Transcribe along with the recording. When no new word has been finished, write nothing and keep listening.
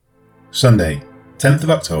Sunday, 10th of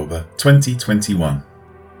October 2021.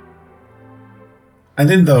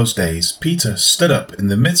 And in those days Peter stood up in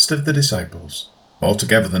the midst of the disciples,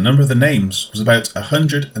 altogether the number of the names was about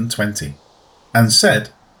 120, and said,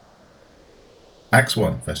 Acts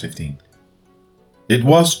 1 verse 15, "It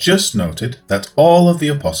was just noted that all of the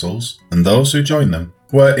apostles and those who joined them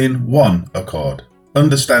were in one accord."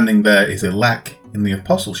 Understanding there is a lack in the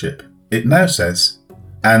apostleship, it now says,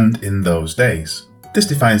 "and in those days." This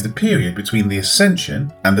defines the period between the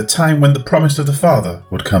ascension and the time when the promise of the Father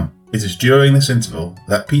would come. It is during this interval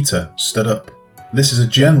that Peter stood up. This is a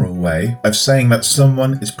general way of saying that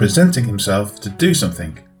someone is presenting himself to do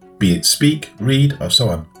something, be it speak, read, or so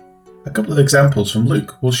on. A couple of examples from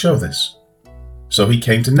Luke will show this. So he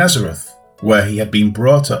came to Nazareth, where he had been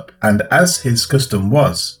brought up, and as his custom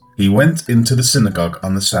was, he went into the synagogue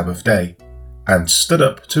on the Sabbath day, and stood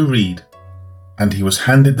up to read. And he was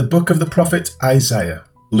handed the book of the prophet Isaiah,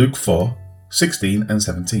 Luke 4, 16 and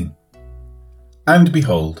 17. And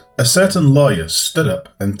behold, a certain lawyer stood up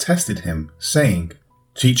and tested him, saying,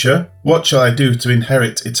 "Teacher, what shall I do to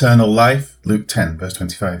inherit eternal life?" Luke 10, verse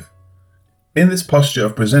 25. In this posture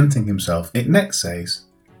of presenting himself, it next says,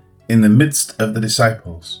 "in the midst of the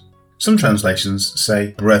disciples." Some translations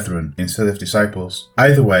say brethren instead of disciples.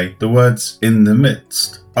 Either way, the words "in the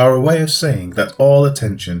midst" are a way of saying that all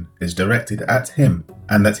attention is directed at him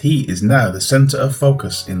and that he is now the centre of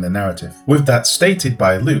focus in the narrative. With that stated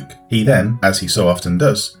by Luke, he then, as he so often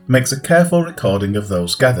does, makes a careful recording of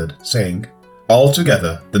those gathered, saying,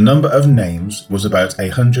 "Altogether, the number of names was about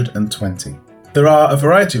 120. There are a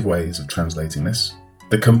variety of ways of translating this: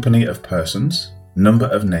 the company of persons, number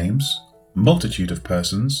of names, multitude of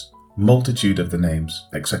persons, multitude of the names,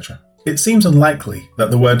 etc. It seems unlikely that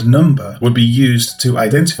the word number would be used to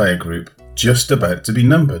identify a group just about to be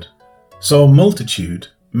numbered, so multitude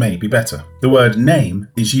may be better. The word name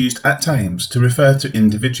is used at times to refer to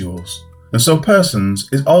individuals, and so persons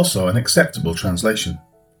is also an acceptable translation.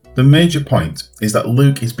 The major point is that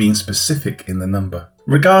Luke is being specific in the number,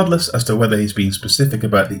 regardless as to whether he's being specific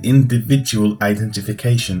about the individual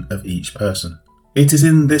identification of each person. It is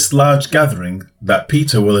in this large gathering that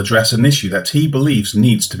Peter will address an issue that he believes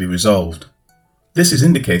needs to be resolved. This is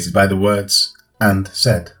indicated by the words, "and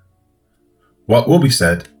said." What will be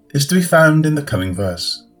said is to be found in the coming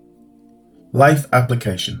verse. Life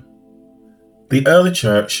application. The early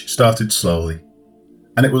church started slowly,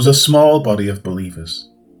 and it was a small body of believers,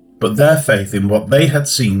 but their faith in what they had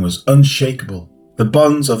seen was unshakable. The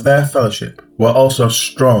bonds of their fellowship were also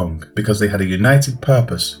strong because they had a united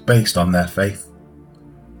purpose based on their faith.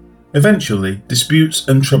 Eventually, disputes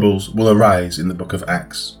and troubles will arise in the book of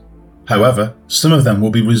Acts. However, some of them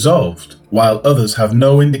will be resolved, while others have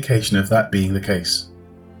no indication of that being the case.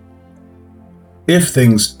 If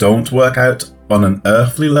things don't work out on an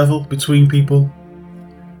earthly level between people,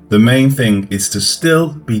 the main thing is to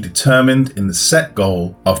still be determined in the set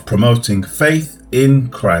goal of promoting faith in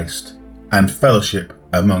Christ and fellowship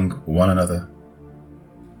among one another.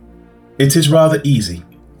 It is rather easy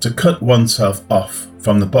to cut oneself off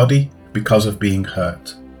from the body because of being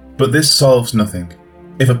hurt, but this solves nothing.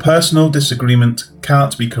 If a personal disagreement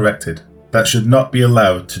can't be corrected, that should not be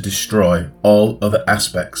allowed to destroy all other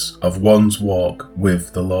aspects of one's walk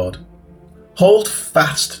with the Lord. Hold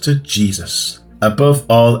fast to Jesus above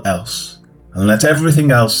all else, and let everything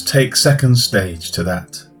else take second stage to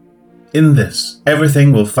that. In this,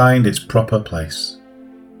 everything will find its proper place.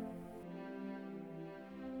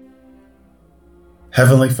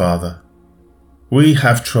 Heavenly Father, we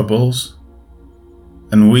have troubles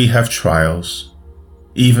and we have trials,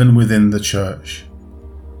 even within the church.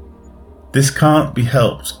 This can't be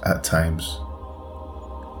helped at times,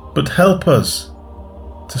 but help us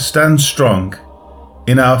to stand strong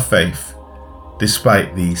in our faith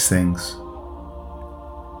despite these things.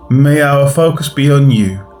 May our focus be on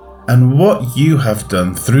you and what you have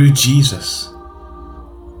done through Jesus.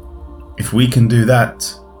 If we can do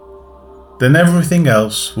that, then everything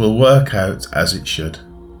else will work out as it should.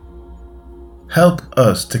 Help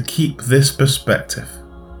us to keep this perspective.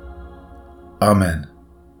 Amen.